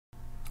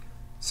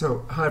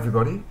So, hi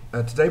everybody.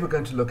 Today we're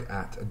going to look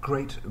at a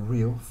great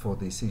reel for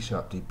the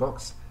C-sharp D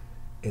box.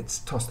 It's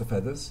Toss the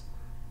Feathers,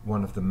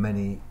 one of the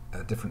many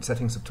different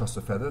settings of Toss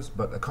the Feathers,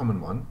 but a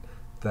common one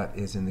that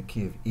is in the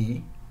key of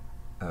E.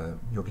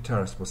 Your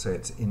guitarist will say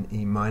it's in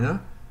E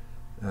minor.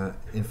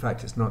 In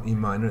fact, it's not E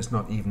minor, it's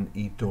not even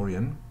E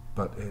Dorian,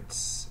 but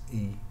it's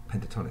E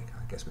pentatonic,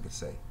 I guess we could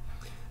say.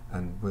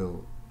 And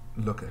we'll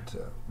look at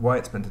why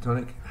it's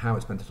pentatonic, how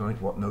it's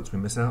pentatonic, what notes we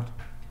miss out,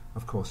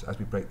 of course, as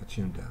we break the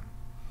tune down.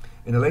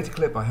 In a later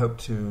clip, I hope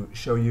to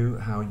show you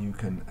how you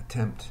can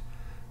attempt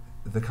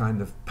the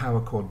kind of power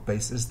chord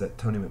basses that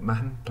Tony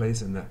McMahon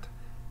plays in that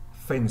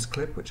famous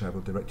clip, which I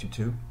will direct you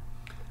to.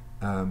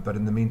 But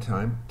in the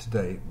meantime,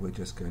 today we're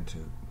just going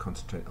to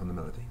concentrate on the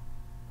melody.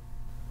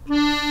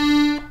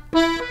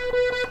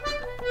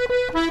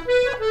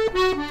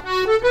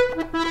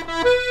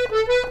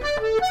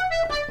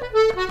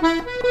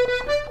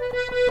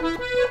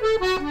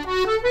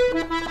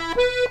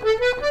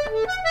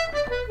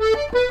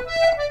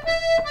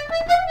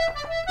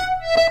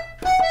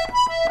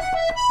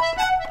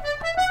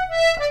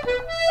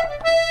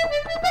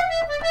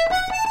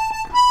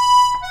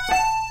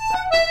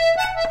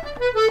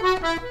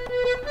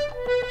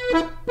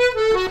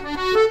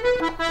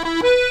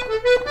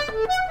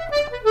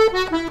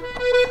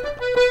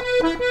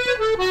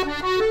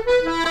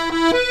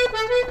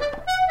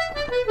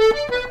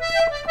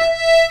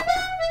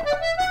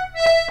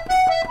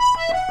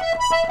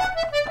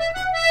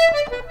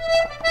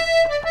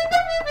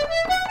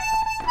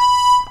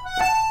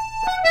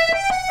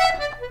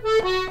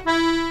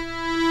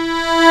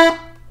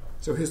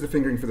 So here's the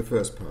fingering for the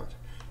first part.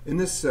 In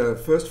this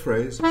first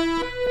phrase,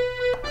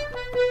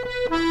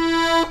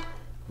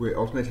 we're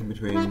alternating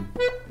between,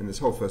 in this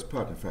whole first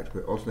part in fact,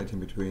 we're alternating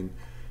between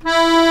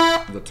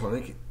the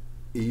tonic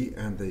E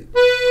and the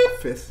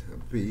fifth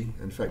B.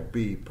 In fact,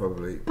 B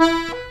probably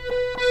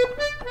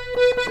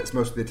gets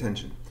most of the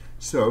attention.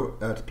 So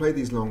to play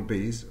these long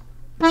Bs,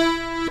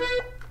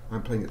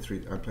 I'm playing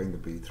the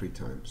B three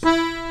times,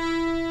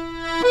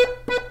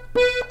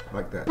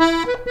 like that.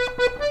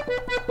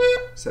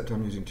 Except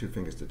I'm using two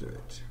fingers to do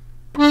it.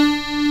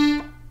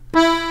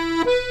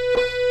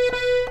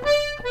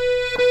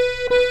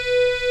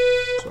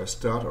 So I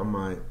start on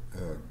my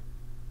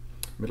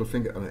middle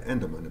finger and I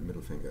end on my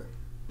middle finger.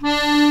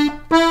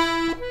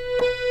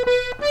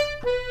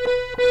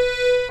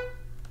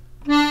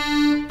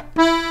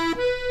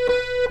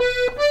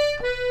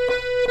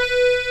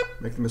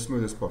 Make them as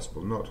smooth as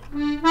possible, not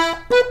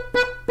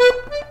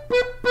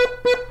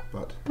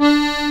but.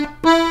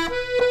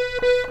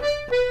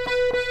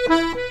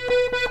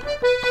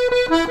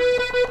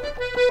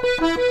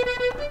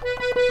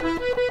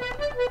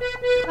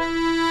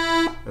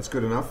 That's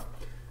good enough.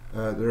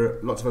 There are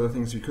lots of other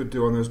things you could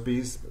do on those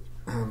Bs, but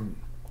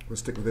we'll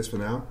stick with this for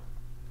now.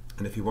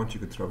 And if you want,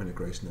 you could throw in a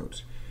grace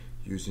note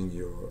using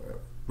your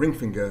ring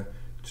finger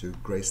to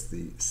grace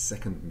the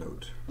second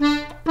note.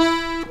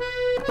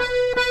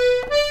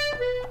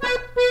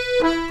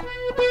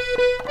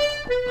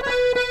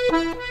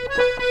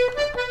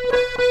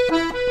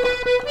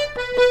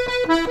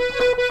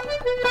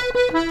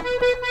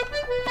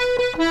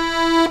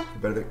 A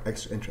bit of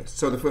extra interest.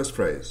 So the first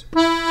phrase.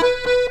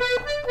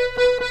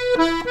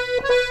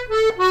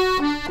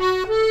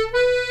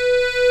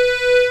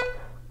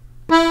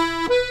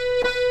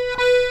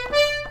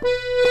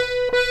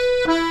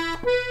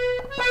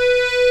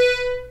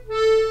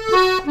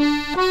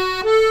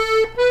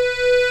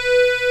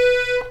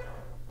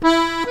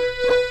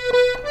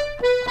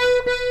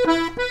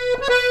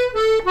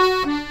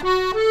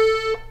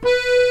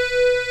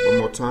 One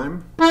more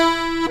time.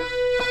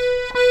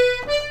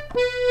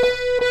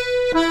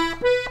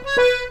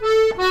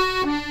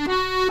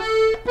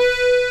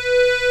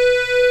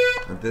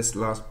 And this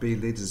last B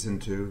leads us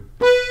into.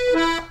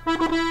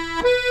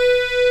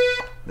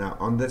 Now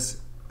on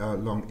this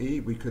long E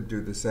we could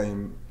do the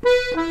same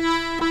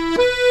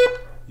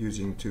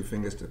using two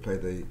fingers to play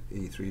the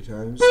E three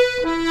times,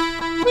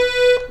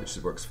 which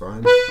works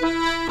fine,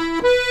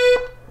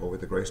 or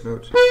with the grace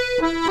note,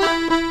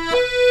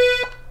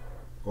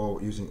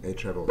 or using a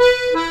treble.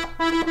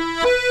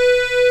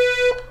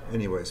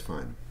 Anyway, it's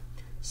fine.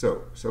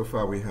 So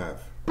far we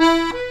have.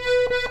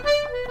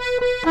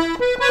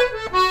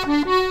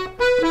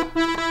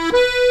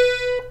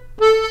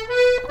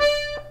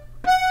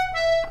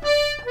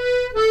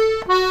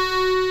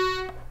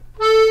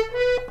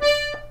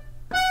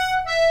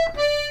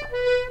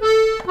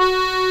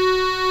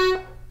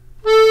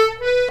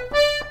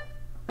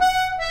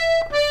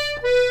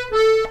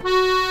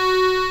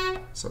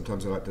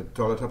 Sometimes I like to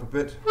doll it up a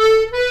bit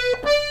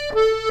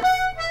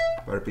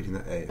by repeating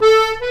the A.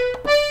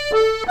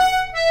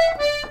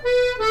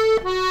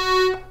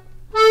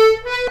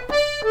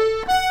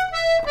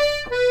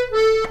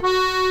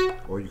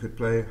 Or you could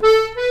play.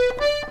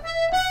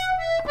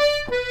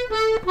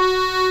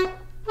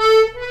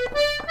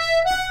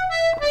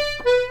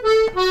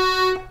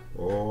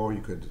 Or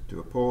you could do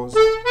a pause.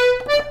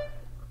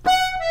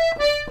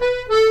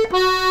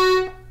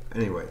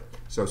 Anyway,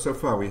 so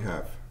far we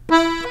have.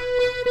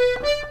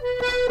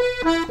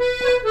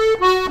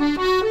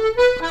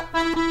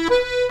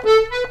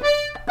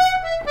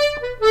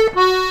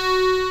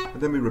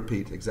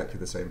 repeat exactly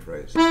the same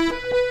phrase.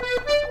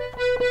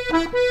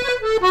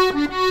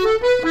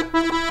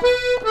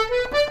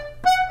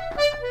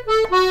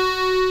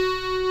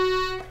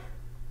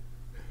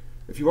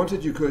 If you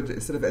wanted, you could,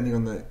 instead of ending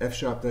on the F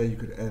sharp there, you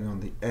could end on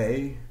the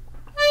A.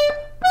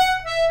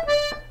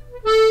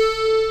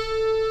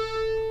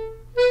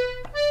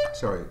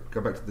 Sorry, go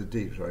back to the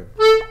D, sorry.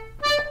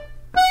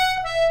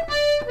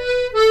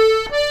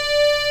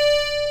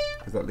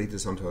 Because that leads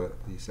us onto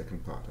the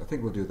second part. I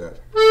think we'll do that.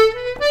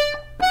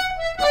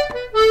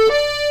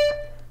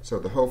 So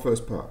the whole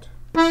first part.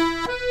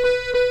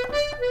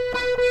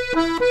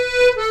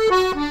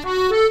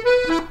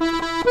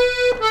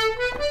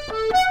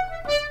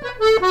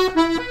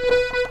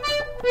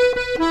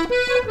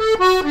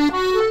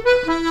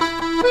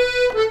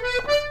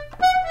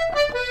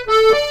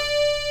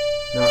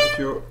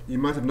 You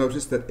might have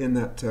noticed that in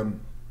that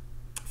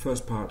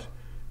first part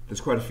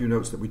there's quite a few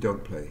notes that we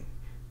don't play.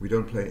 We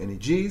don't play any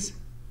G's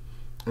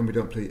and we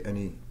don't play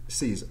any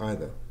C's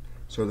either.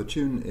 So the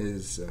tune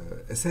is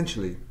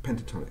essentially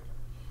pentatonic,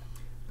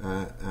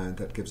 and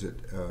that gives it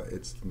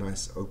its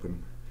nice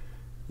open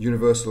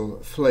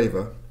universal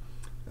flavour.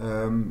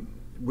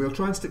 We'll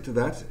try and stick to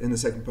that in the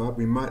second part.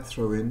 We might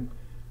throw in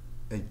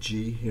a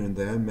G here and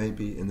there,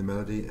 maybe in the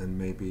melody and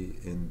maybe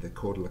in the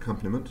chordal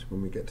accompaniment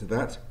when we get to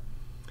that.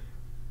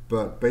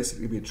 But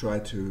basically we try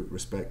to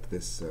respect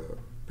this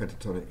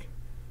pentatonic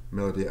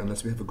melody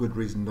unless we have a good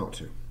reason not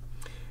to.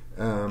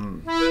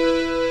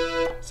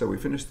 So we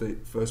finished the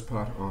first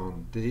part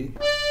on D,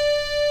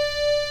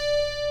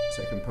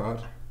 second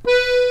part.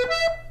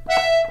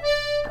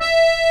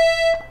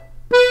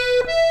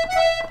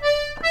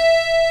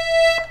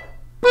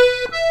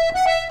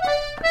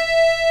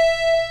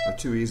 The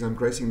two E's, I'm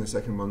gracing the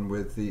second one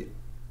with the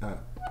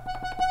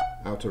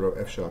outer row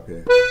F sharp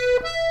here.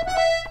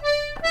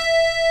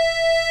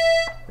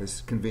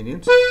 It's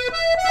convenient,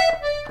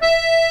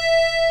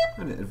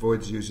 and it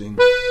avoids using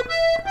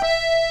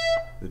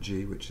the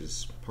G, which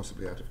is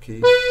possibly out of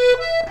key,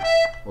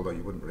 although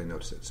you wouldn't really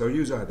notice it. So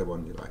use either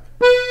one you like.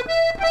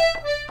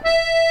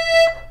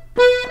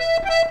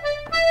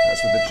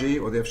 That's with the G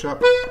or the F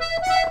sharp.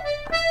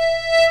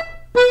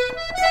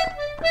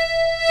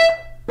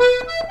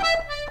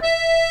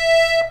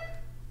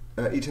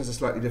 Each has a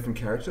slightly different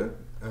character,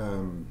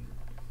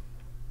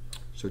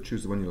 so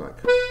choose the one you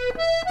like.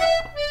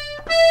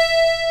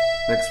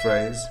 Next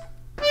phrase.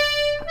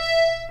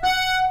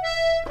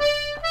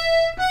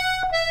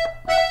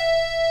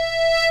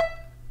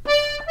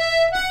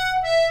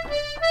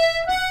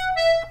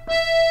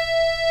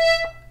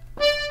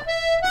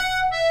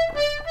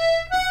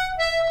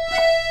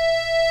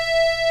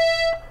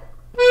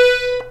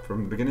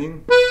 From the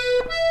beginning.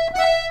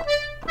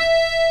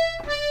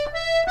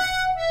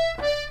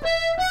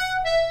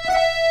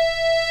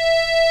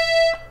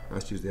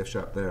 Let's use the F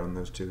sharp there on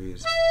those two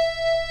E's.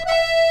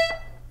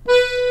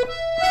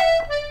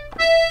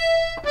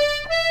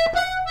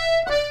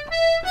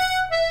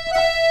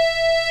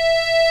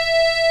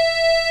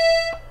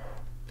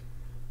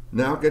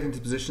 Now get into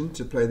position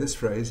to play this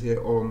phrase here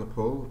all on the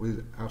pull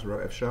with outer row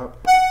F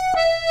sharp.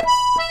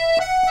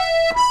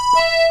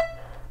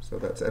 So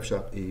that's F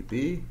sharp E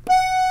B.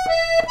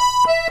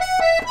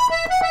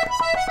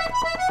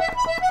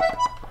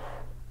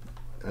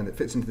 And it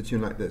fits into the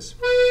tune like this.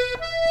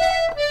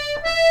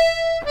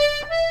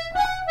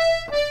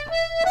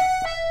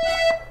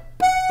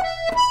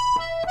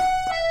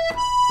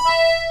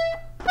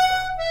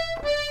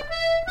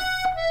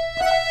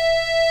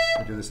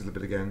 I'll do this a little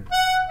bit again.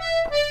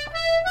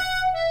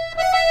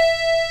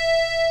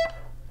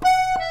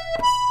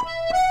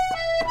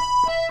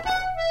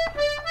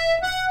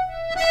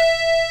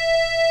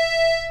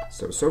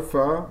 So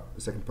far,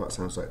 the second part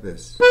sounds like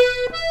this.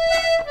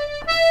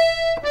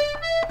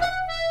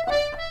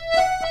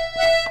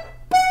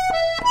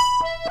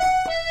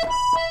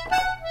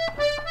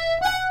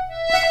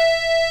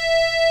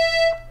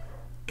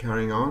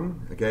 Carrying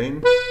on,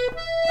 again,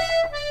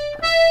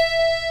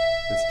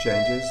 this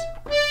changes.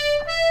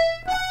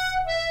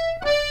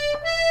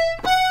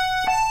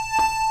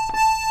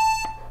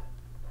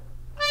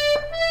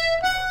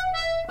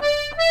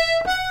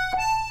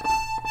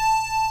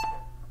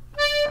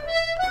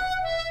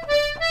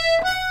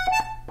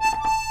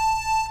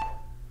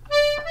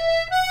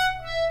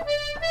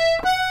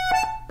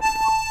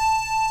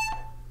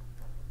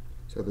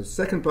 So the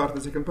second part of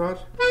the second part.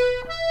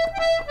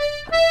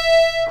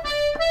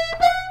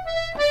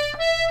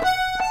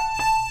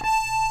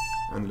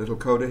 And a little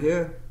coda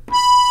here.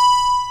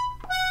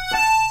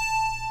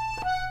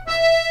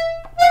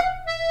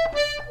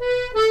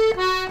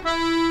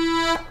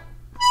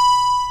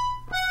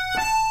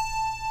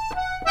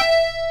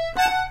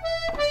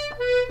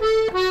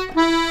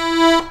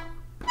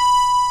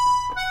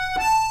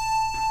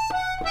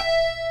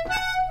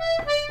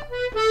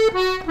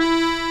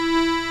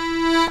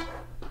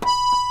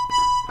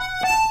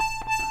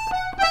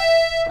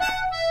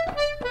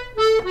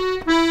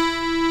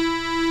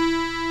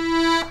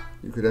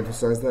 You could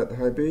emphasize that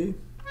high B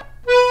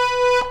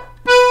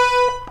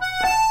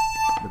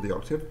with the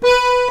octave.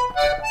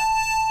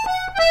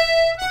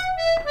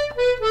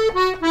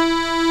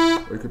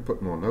 Or you could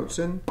put more notes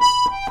in.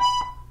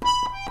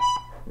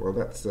 Well,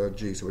 that's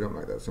G, so we don't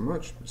like that so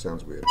much. It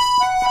sounds weird.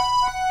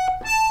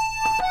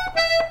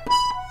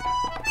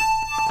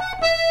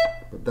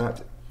 But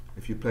that,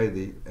 if you play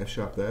the F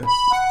sharp there,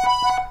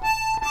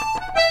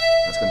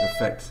 that's going to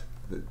affect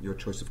your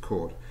choice of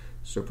chord.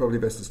 So probably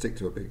best to stick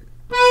to a big,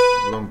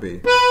 long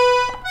B.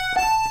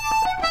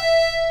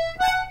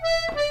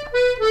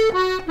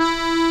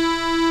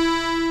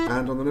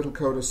 And on the little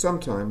coda,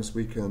 sometimes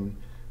we can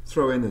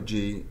throw in a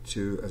G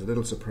as a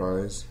little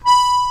surprise.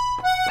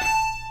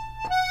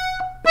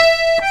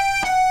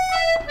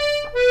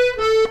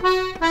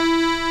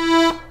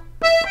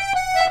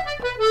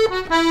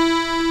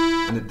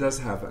 And it does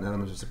have an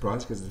element of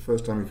surprise because it's the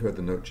first time you've heard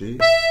the note G.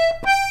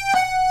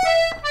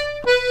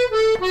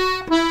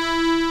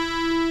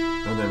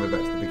 And then we're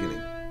back to the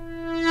beginning.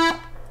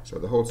 So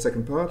the whole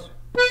second part.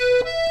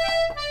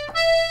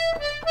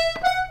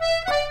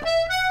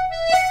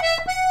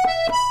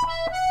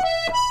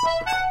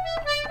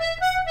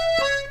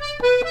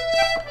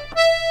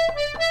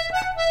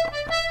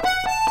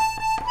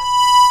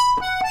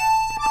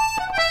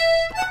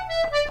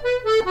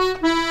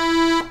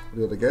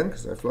 Do it again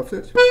because I fluffed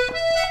it.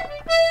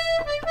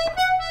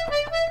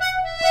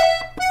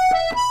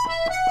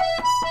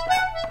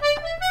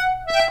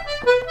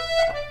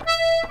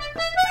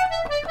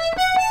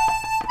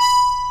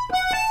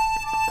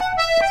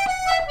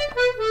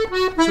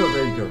 So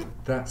there you go,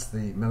 that's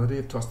the melody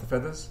of Toss the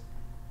Feathers.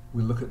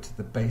 We'll look at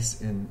the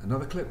bass in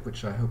another clip,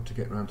 which I hope to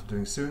get around to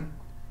doing soon.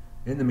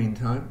 In the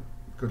meantime,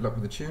 good luck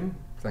with the tune,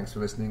 thanks for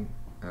listening,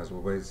 as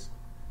always,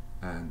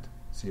 and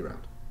see you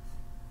around.